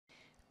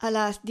A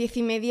las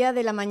 10:30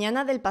 de la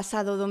mañana del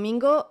pasado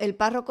domingo, el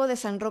párroco de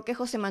San Roque,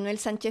 José Manuel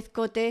Sánchez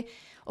Cote,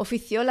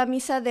 ofició la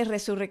misa de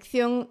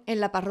resurrección en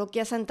la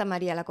parroquia Santa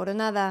María la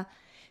Coronada.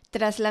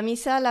 Tras la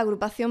misa, la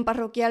agrupación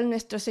parroquial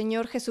Nuestro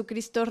Señor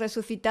Jesucristo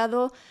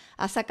Resucitado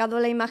ha sacado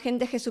la imagen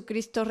de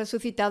Jesucristo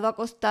resucitado a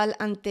costal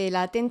ante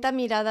la atenta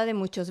mirada de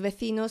muchos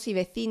vecinos y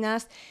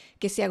vecinas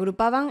que se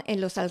agrupaban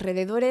en los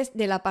alrededores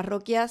de la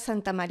parroquia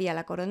Santa María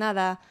la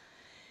Coronada.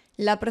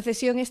 La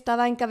procesión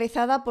estaba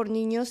encabezada por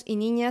niños y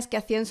niñas que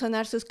hacían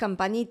sonar sus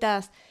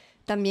campanitas.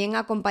 También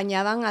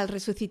acompañaban al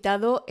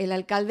resucitado el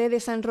alcalde de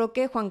San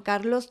Roque, Juan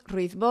Carlos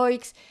Ruiz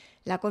Boix,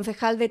 la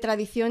concejal de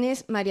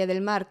Tradiciones, María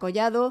del Mar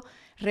Collado,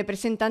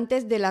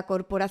 representantes de la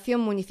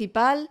Corporación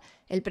Municipal,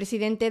 el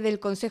presidente del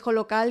Consejo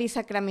local y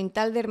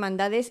sacramental de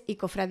Hermandades y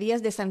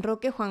Cofradías de San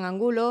Roque, Juan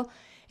Angulo,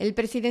 el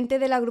presidente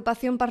de la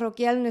Agrupación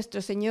Parroquial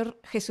Nuestro Señor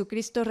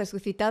Jesucristo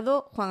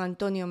Resucitado, Juan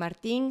Antonio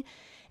Martín,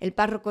 el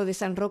párroco de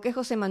San Roque,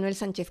 José Manuel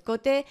Sánchez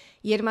Cote,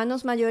 y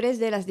hermanos mayores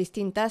de las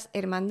distintas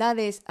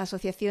hermandades,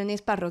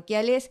 asociaciones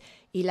parroquiales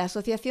y la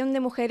Asociación de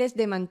Mujeres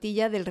de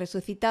Mantilla del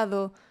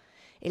Resucitado.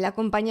 El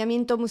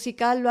acompañamiento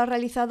musical lo ha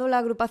realizado la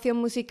Agrupación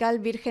Musical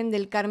Virgen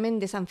del Carmen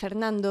de San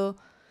Fernando.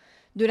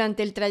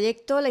 Durante el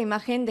trayecto, la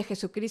imagen de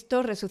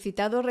Jesucristo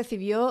resucitado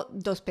recibió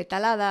 2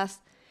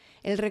 petaladas.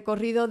 El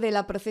recorrido de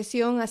la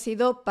procesión ha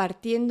sido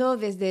partiendo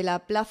desde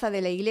la Plaza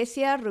de la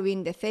Iglesia,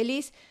 Rubín de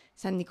Celis,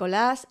 San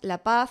Nicolás,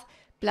 La Paz,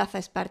 Plaza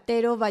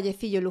Espartero,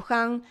 Vallecillo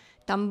Luján,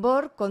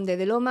 Tambor, Conde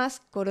de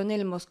Lomas,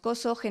 Coronel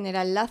Moscoso,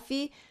 General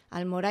Laci,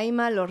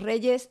 Almoraima, Los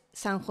Reyes,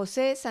 San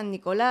José, San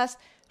Nicolás,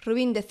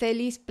 Rubín de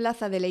Celis,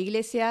 Plaza de la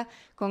Iglesia,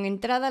 con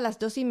entrada a las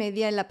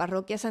 2:30 en la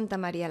parroquia Santa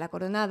María la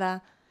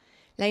Coronada.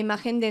 La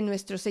imagen de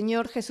Nuestro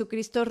Señor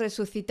Jesucristo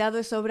Resucitado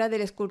es obra del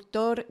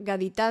escultor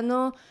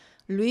gaditano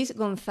Luis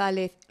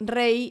González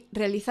Rey,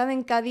 realizada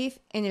en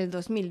Cádiz en el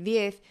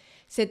 2010.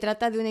 Se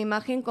trata de una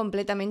imagen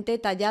completamente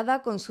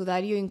tallada con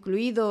sudario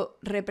incluido,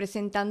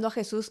 representando a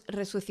Jesús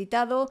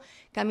resucitado,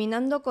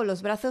 caminando con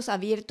los brazos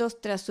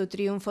abiertos tras su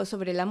triunfo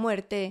sobre la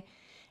muerte.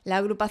 La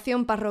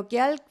agrupación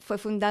parroquial fue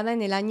fundada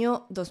en el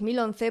año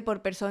 2011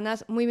 por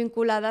personas muy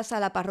vinculadas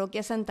a la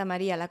parroquia Santa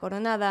María la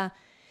Coronada.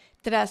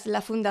 Tras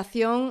la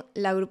fundación,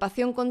 la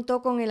agrupación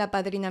contó con el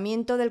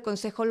apadrinamiento del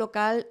Consejo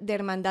local de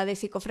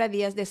Hermandades y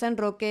Cofradías de San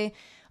Roque,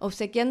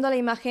 obsequiando a la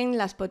imagen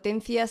las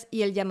potencias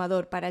y el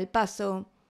llamador para el paso.